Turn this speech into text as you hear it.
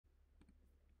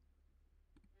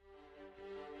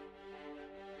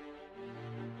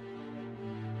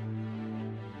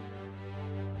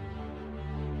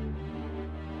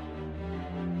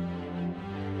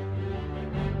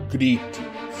Greetings,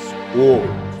 old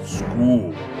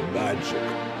school magic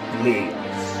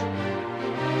players,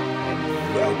 and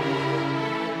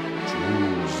welcome to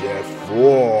the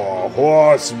Four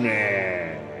Horsemen.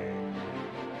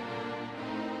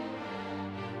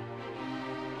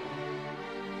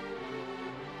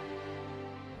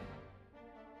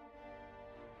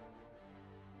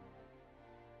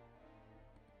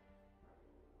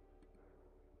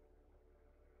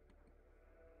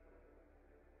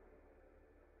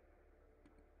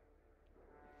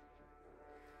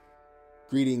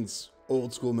 Greetings,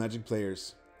 old school magic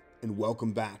players, and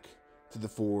welcome back to the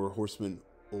Four Horsemen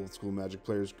Old School Magic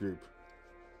Players group.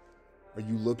 Are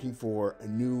you looking for a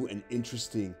new and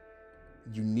interesting,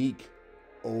 unique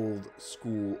old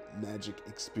school magic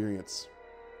experience?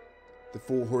 The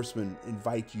Four Horsemen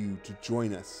invite you to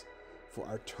join us for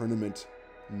our tournament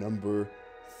number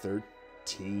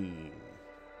 13.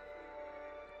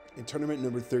 In tournament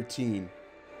number 13,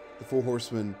 the Four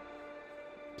Horsemen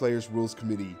Players Rules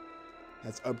Committee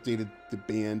has updated the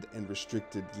banned and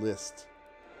restricted list.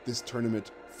 This tournament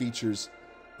features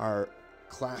our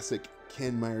classic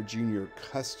Ken Meyer Jr.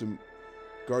 custom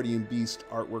Guardian Beast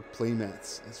artwork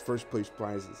playmats as first place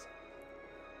prizes.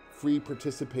 Free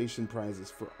participation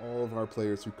prizes for all of our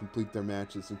players who complete their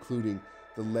matches, including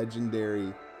the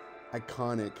legendary,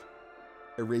 iconic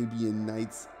Arabian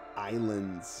Nights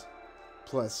Islands,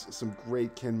 plus some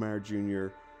great Ken Meyer Jr.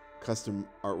 custom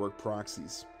artwork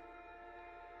proxies.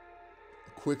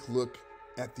 Quick look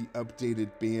at the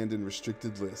updated banned and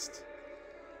restricted list.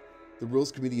 The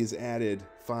Rules Committee has added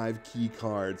 5 key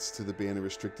cards to the banned and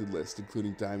restricted list,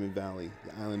 including Diamond Valley,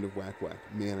 the Island of Whack Whack,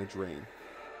 Mana Drain,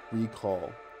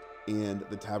 Recall, and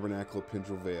the Tabernacle of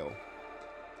Pendrell Vale.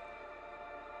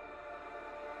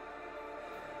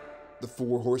 The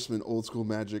Four Horsemen Old School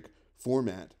Magic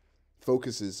format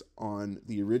focuses on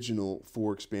the original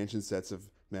 4 expansion sets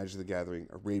of Magic the Gathering,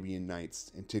 Arabian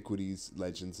Nights, Antiquities,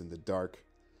 Legends, and the Dark.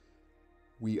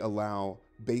 We allow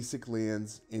basic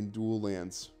lands and dual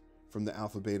lands from the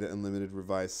Alpha, Beta, and Limited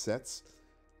revised sets,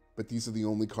 but these are the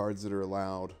only cards that are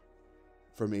allowed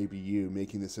from ABU,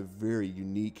 making this a very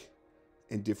unique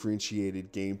and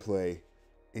differentiated gameplay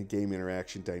and game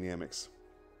interaction dynamics.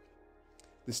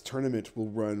 This tournament will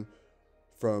run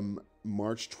from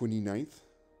March 29th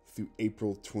through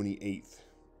April 28th.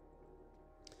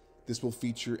 This will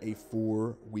feature a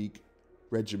 4-week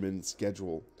regimen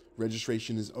schedule.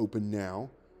 Registration is open now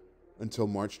until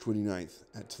March 29th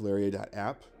at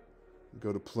Teleria.app.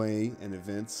 Go to Play and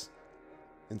Events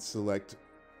and select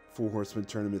Four Horsemen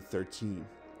Tournament 13.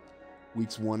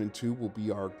 Weeks 1 and 2 will be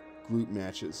our group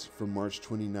matches from March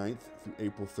 29th through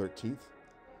April 13th.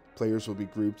 Players will be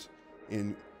grouped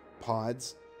in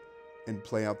pods and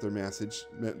play out their matches.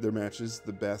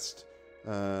 The best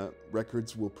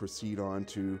records will proceed on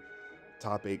to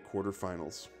top 8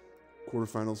 quarterfinals.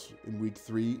 Quarterfinals in week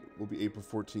 3 will be April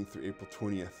 14th through April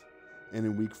 20th. And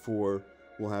in week 4,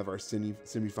 we'll have our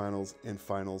semifinals and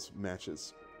finals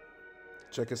matches.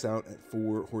 Check us out at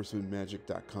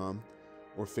fourhorsemenmagic.com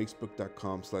or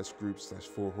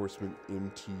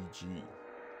facebook.com/group/fourhorsemenmtg.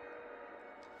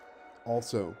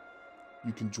 Also,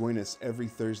 you can join us every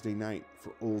Thursday night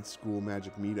for Old School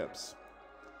Magic meetups.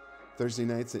 Thursday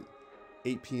nights at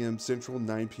 8 p.m. Central,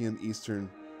 9 p.m. Eastern,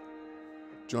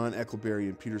 John Eccleberry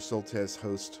and Peter Soltes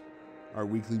host our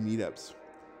weekly meetups.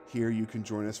 Here you can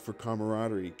join us for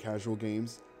camaraderie, casual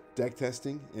games, deck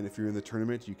testing, and if you're in the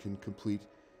tournament, you can complete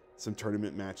some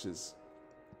tournament matches.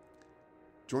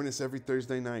 Join us every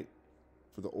Thursday night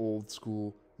for the Old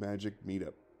School Magic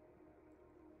meetup.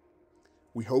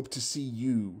 We hope to see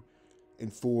you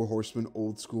in Four Horsemen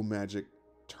Old School Magic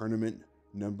Tournament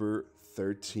number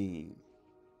 13.